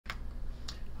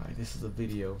This is a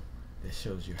video that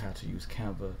shows you how to use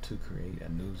Canva to create a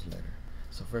newsletter.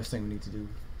 So first thing we need to do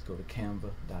is go to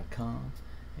canva.com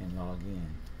and log in.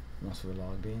 Once we're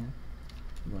logged in,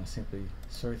 you want to simply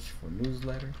search for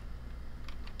newsletter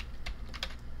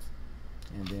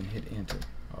and then hit enter,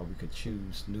 or we could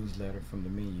choose newsletter from the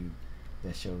menu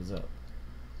that shows up.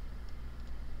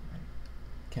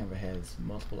 Canva has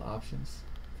multiple options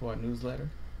for a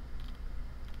newsletter.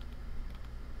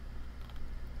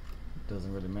 It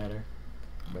doesn't really matter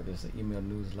whether it's an email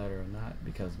newsletter or not,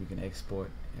 because we can export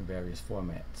in various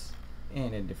formats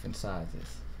and in different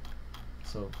sizes.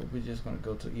 So we're just going to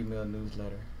go to email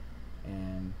newsletter,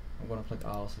 and I'm going to click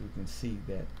all so you can see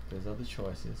that there's other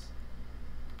choices.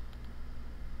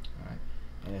 Alright,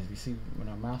 and as we see, when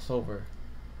I mouse over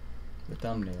the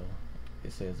thumbnail,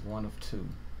 it says 1 of 2.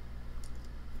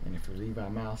 And if we leave our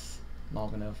mouse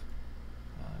long enough,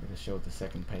 it'll show the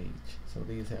second page. So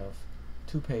these have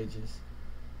 2 pages.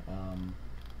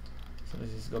 So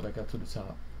let's just go back up to the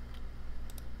top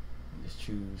and just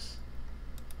choose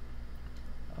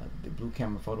the blue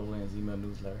camera photo lens email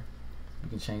newsletter. We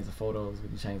can change the photos, we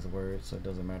can change the words, so it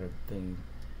doesn't matter the theme.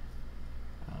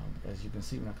 As you can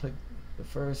see, when I click the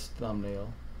first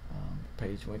thumbnail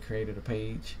page, when we created a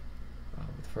page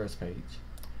with the first page,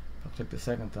 if I click the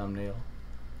second thumbnail,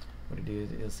 what it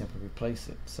is, it'll simply replace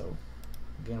it. So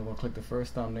again, we're going to click the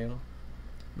first thumbnail.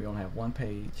 We only have 1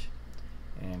 page,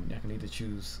 and I can either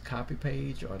choose copy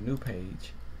page or new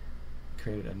page.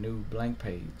 Create a new blank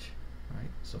page. Right?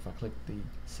 So if I click the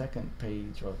second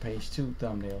page or page 2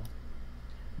 thumbnail,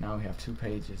 now we have 2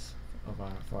 pages of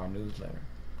for our newsletter.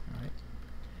 All right.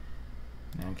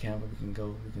 Now in Canva,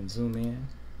 we can zoom in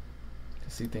to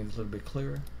see things a little bit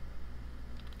clearer.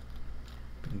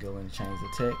 We can go in and change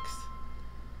the text.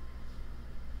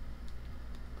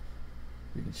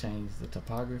 We can change the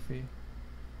typography.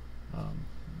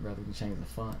 Rather, we can change the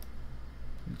font.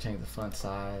 We can change the font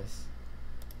size.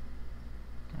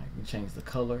 Right, we can change the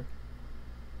color.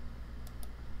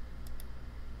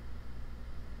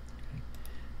 Okay.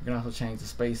 We can also change the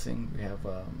spacing. We have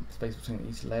space between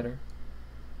each letter,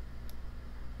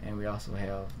 and we also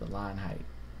have the line height.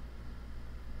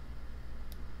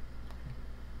 Okay.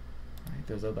 Right,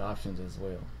 there's other options as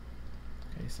well.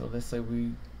 Okay, so let's say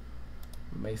we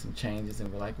made some changes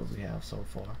and we like what we have so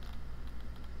far.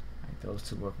 Right, those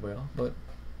 2 work well, but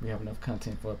we have enough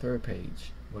content for a 3rd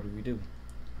page. What do?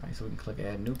 Right, so we can click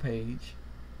add new page,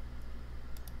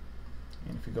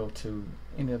 and if we go to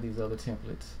any of these other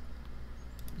templates,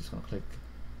 I'm just going to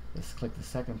let's click the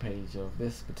second page of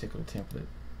this particular template.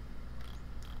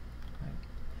 Right.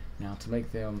 Now to make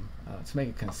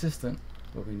it consistent,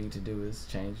 what we need to do is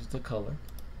change the color.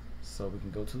 So we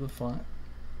can go to the font.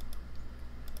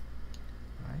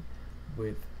 Right.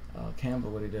 With Canva,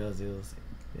 what it does is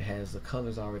it has the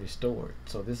colors already stored.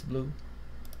 So this blue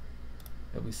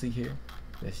that we see here,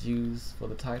 that's used for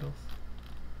the titles,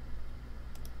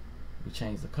 we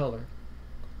change the color,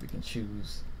 we can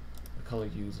choose the color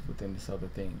used within this other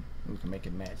thing, and we can make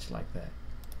it match like that.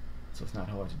 So it's not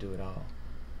hard to do it all.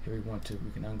 If we want to,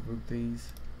 we can ungroup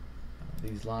these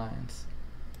lines,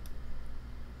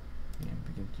 and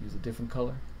we can use a different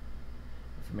color.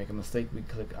 If we make a mistake, we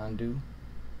click undo,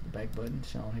 the back button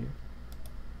shown here.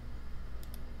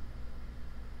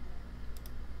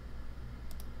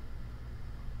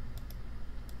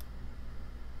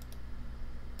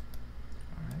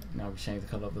 Now we change the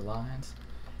color of the lines.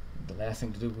 The last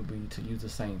thing to do would be to use the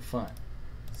same font.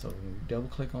 So when we double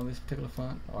click on this particular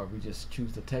font, or we just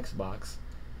choose the text box,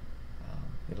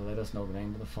 it'll let us know the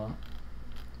name of the font.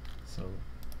 So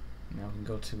now we can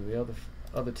go to the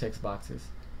other text boxes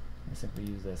and simply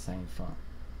use that same font.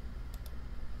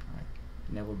 All right.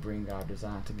 And that will bring our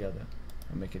design together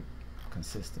and make it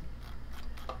consistent.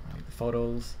 All right. The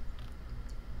photos.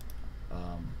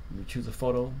 When we choose a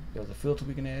photo, there's a filter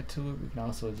we can add to it. We can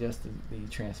also adjust the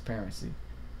transparency.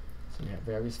 So we have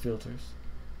various filters.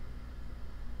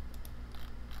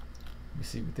 We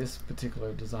see with this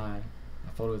particular design,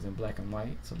 the photo is in black and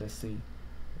white. So let's see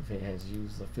if it has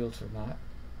used a filter or not.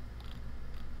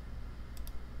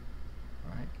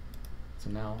 Alright. So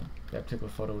now that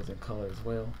particular photo is in color as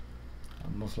well.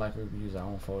 Most likely we use our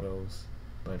own photos,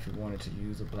 but if we wanted to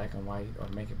use a black and white or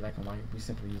make it black and white, we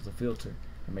simply use a filter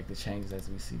and make the changes as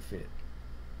we see fit.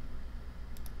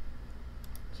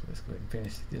 So let's go ahead and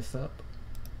finish this up,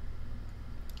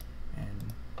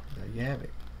 and there you have it.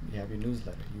 You have your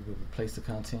newsletter. You will replace the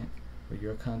content with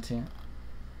your content.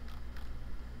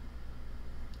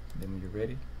 Then when you're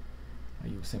ready,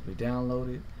 you will simply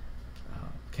download it.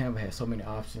 Canva has so many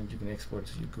options. You can export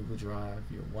it to your Google Drive,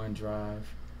 your OneDrive,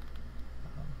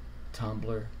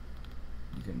 Tumblr.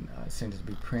 You can send it to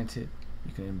be printed.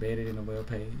 You can embed it in a web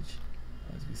page,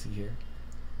 as we see here.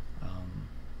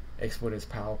 Export as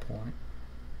PowerPoint.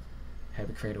 Have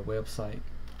it create a website.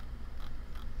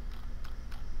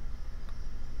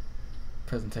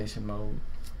 Presentation mode.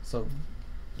 So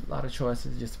a lot of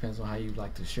choices. Just depends on how you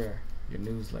like to share your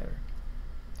newsletter.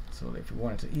 So if you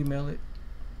wanted to email it,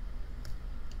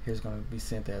 here's going to be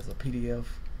sent as a PDF.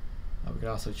 We could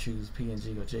also choose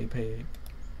PNG or JPEG.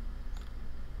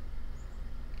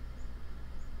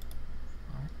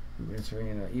 Alright, we would enter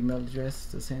in an email address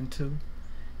to send to,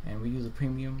 and we use a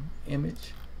premium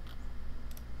image.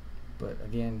 But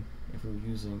again, if we were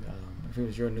using, if it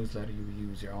was your newsletter, you would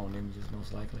use your own images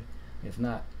most likely. If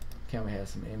not, Canva has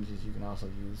some images you can also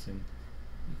use, and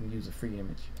you can use a free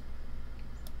image.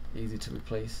 Easy to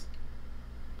replace.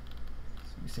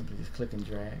 So you simply just click and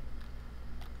drag.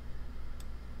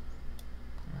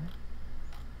 Alright.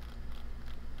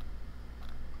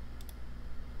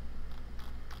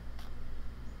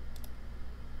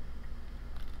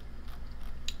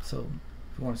 So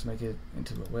if you want to make it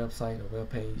into a website or web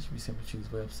page, we simply choose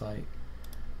website.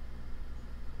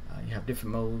 You have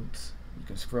different modes. You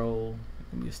can scroll. It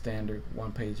can be a standard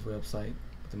one-page website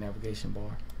with a navigation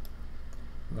bar.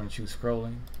 We're going to choose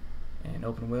scrolling and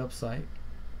open website.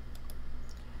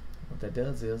 What that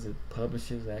does is it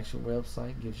publishes the actual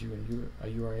website, gives you a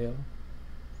URL,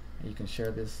 and you can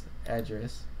share this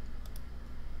address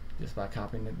just by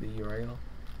copying the URL,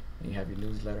 and you have your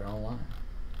newsletter online.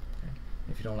 Okay.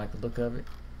 If you don't like the look of it,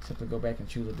 simply go back and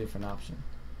choose a different option.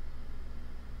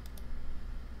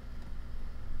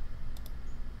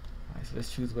 Alright, so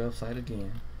let's choose website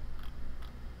again.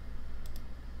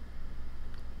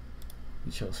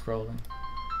 We chose scrolling.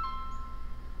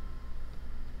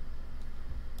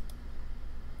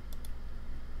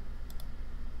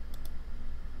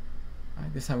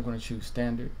 Alright, this time we're going to choose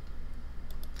standard.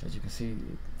 As you can see,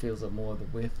 it fills up more of the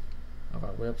width of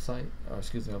our website, or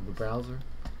excuse me, of the browser.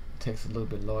 Text a little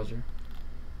bit larger.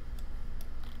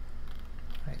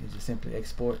 Alright, it just simply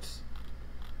exports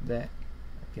that.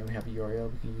 Again, we have a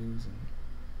URL we can use and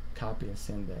copy and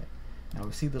send that. Now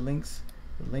we see the links.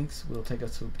 The links will take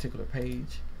us to a particular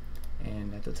page,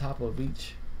 and at the top of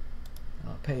each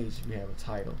page we have a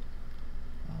title.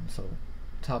 So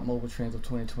top mobile trends of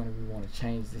 2020, we want to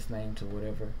change this name to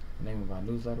whatever the name of our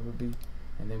newsletter would be,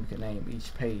 and then we can name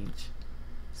each page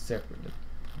separately.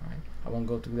 Alright, I won't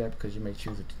go through that because you may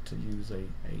choose to use a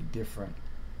different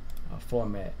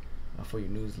format for your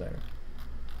newsletter.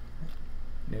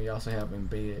 And then you also have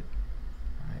embed.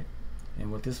 Alright,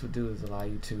 and what this would do is allow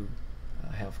you to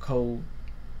have code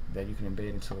that you can embed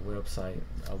into a website,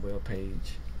 a web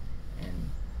page, and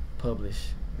publish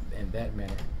in that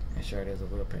manner and share it as a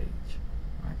web page.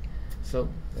 Alright, so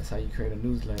that's how you create a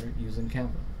newsletter using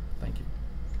Canva. Thank you.